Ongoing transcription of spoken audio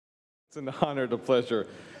It's an honor and a pleasure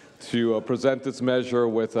to present this measure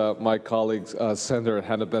with my colleagues, Senator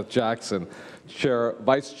Hannah Jackson,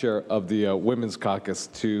 Vice Chair of the Women's Caucus,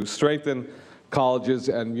 to strengthen colleges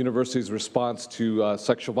and universities' response to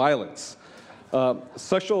sexual violence.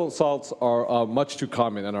 Sexual assaults are much too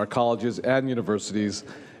common in our colleges and universities,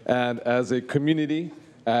 and as a community,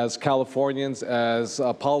 as Californians, as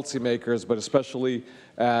policymakers, but especially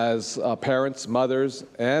as parents, mothers,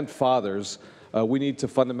 and fathers, we need to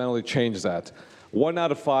fundamentally change that. 1 out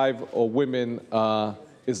of 5 women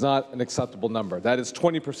is not an acceptable number. That is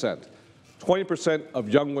 20%. 20% of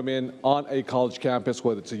young women on a college campus,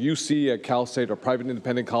 whether it's a UC, a Cal State, or private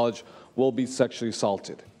independent college, will be sexually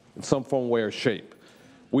assaulted in some form, way, or shape.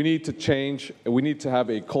 We need to change, we need to have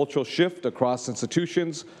a cultural shift across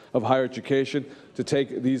institutions of higher education to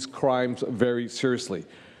take these crimes very seriously.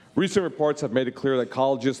 Recent reports have made it clear that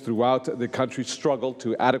colleges throughout the country struggle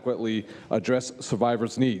to adequately address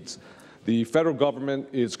survivors' needs. The federal government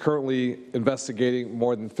is currently investigating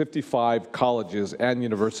more than 55 colleges and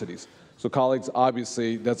universities. So colleagues,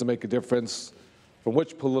 obviously, it doesn't make a difference from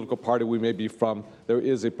which political party we may be from. There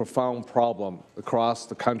is a profound problem across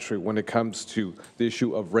the country when it comes to the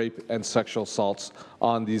issue of rape and sexual assaults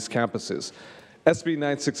on these campuses. SB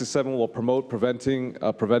 967 will promote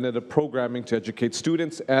preventative programming to educate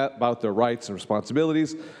students about their rights and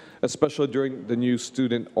responsibilities, especially during the new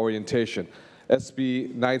student orientation.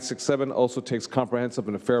 SB 967 also takes comprehensive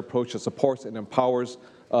and a fair approach that supports and empowers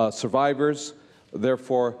survivors.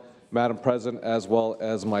 Therefore, Madam President, as well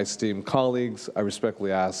as my esteemed colleagues, I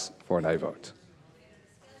respectfully ask for an aye vote.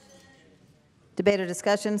 Debate or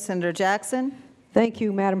discussion, Senator Jackson. Thank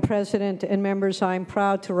you, Madam President and members. I'm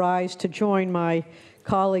proud to rise to join my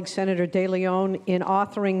colleague, Senator De León, in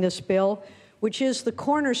authoring this bill, which is the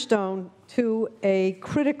cornerstone to a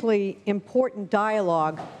critically important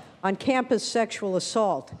dialogue on campus sexual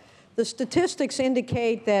assault. The statistics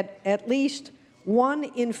indicate that at least 1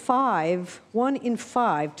 in 5,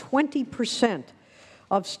 20%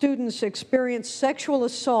 of students experience sexual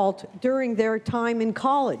assault during their time in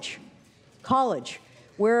college,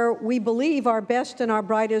 where we believe our best and our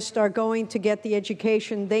brightest are going to get the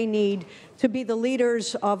education they need to be the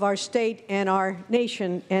leaders of our state and our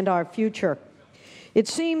nation and our future. It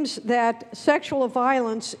seems that sexual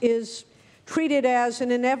violence is treated as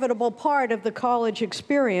an inevitable part of the college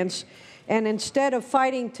experience, and instead of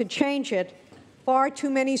fighting to change it, far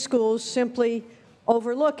too many schools simply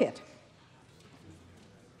overlook it.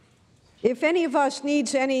 If any of us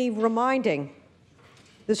needs any reminding,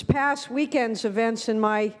 this past weekend's events in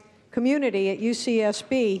my community at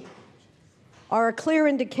UCSB are a clear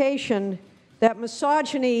indication that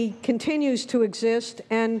misogyny continues to exist,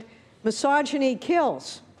 and misogyny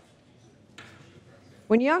kills.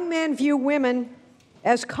 When young men view women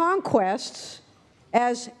as conquests,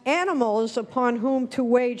 as animals upon whom to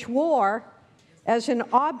wage war, as an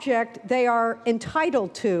object they are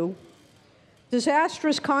entitled to,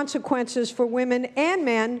 disastrous consequences for women and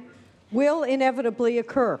men will inevitably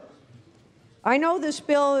occur. I know this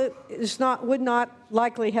bill would not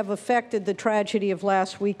likely have affected the tragedy of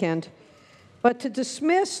last weekend, but to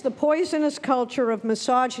dismiss the poisonous culture of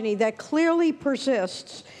misogyny that clearly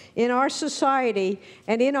persists in our society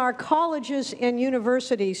and in our colleges and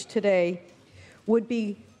universities today would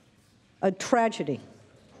be a tragedy.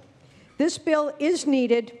 This bill is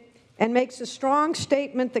needed and makes a strong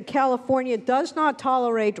statement that California does not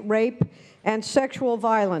tolerate rape and sexual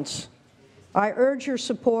violence. I urge your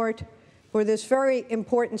support for this very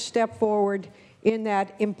important step forward in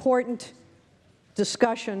that important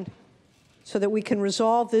discussion so that we can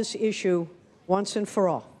resolve this issue once and for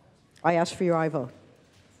all. I ask for your aye vote.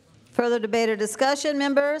 Further debate or discussion,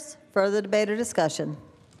 members? Further debate or discussion?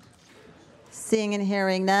 Seeing and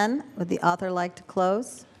hearing none, would the author like to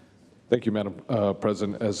close? Thank you, Madam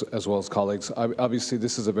President, as well as colleagues. Obviously,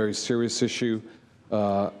 this is a very serious issue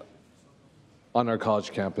on our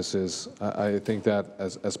college campuses. I think that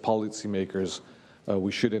as policymakers,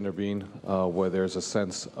 we should intervene where there's a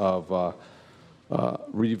sense of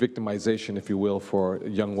re-victimization, if you will, for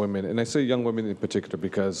young women. And I say young women in particular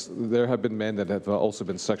because there have been men that have also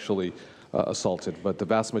been sexually assaulted, but the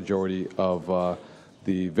vast majority of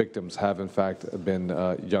the victims have, in fact, been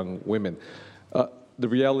young women. The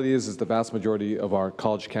reality is the vast majority of our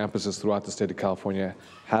college campuses throughout the state of California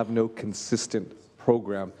have no consistent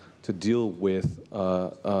program to deal with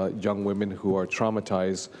young women who are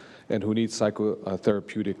traumatized and who need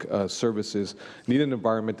psychotherapeutic services, need an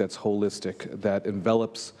environment that's holistic, that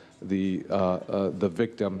envelops the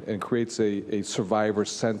victim and creates a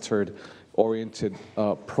survivor-centered, oriented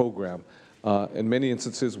program. In many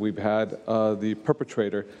instances, we've had the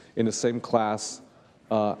perpetrator in the same class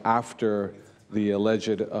after the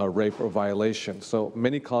alleged rape or violation. So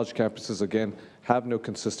many college campuses, again, have no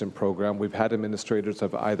consistent program. We've had administrators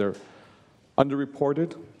have either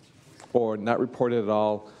underreported or not reported at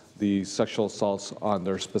all the sexual assaults on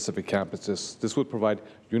their specific campuses. This would provide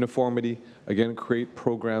uniformity, again, create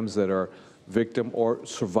programs that are victim or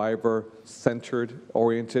survivor-centered,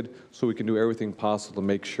 oriented, so we can do everything possible to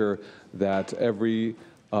make sure that every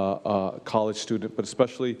college student, but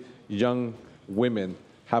especially young women,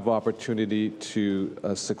 have opportunity to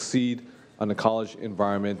succeed in a college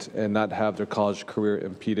environment and not have their college career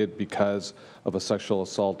impeded because of a sexual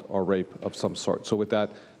assault or rape of some sort. So with that,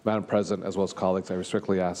 Madam President, as well as colleagues, I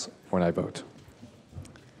respectfully ask for an aye vote.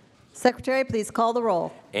 Secretary, please call the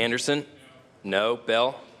roll. Anderson? No.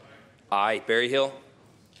 Bell? Aye. Berryhill?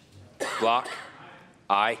 Block?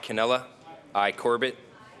 Aye. Canella? Aye. Corbett?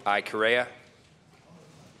 Aye. Correa?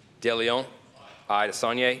 De León? Aye.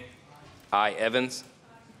 DeSaulnier? Aye. Evans?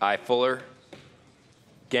 Aye. Fuller?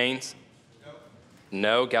 Gaines?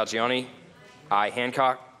 No. Galgiani? Aye.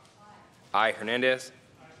 Hancock? Aye. Hernandez?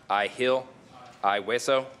 Aye. Hill? Aye.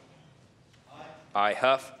 Hueso? Aye.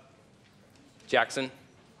 Huff? Jackson?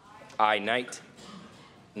 Aye. Knight?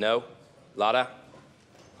 No. Lada?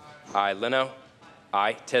 Aye. Leno?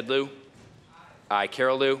 Aye. Tedlu? Aye.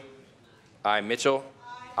 Carolou? Aye. Mitchell?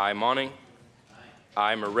 Aye. Monning?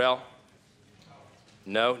 Aye. Morrell?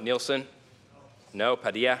 No. Nielsen? No.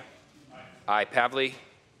 Padilla? Aye. Pavley?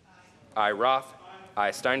 Aye. Roth?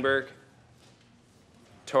 Aye. Steinberg?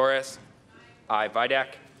 Torres? Aye.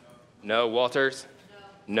 Vidak? No. Walters?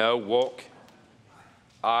 No. Wolk?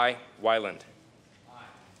 Aye. Wyland?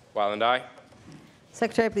 Wyland, aye.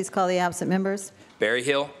 Secretary, please call the absent members.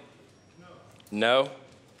 Berryhill? No.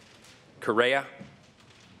 Correa?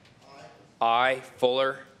 Aye.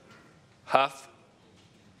 Fuller? Huff?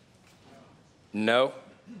 No.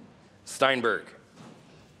 Steinberg?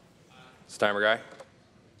 Steinberg, aye.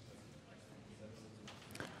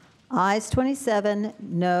 Ayes 27,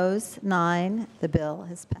 noes 9. The bill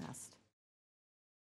has passed.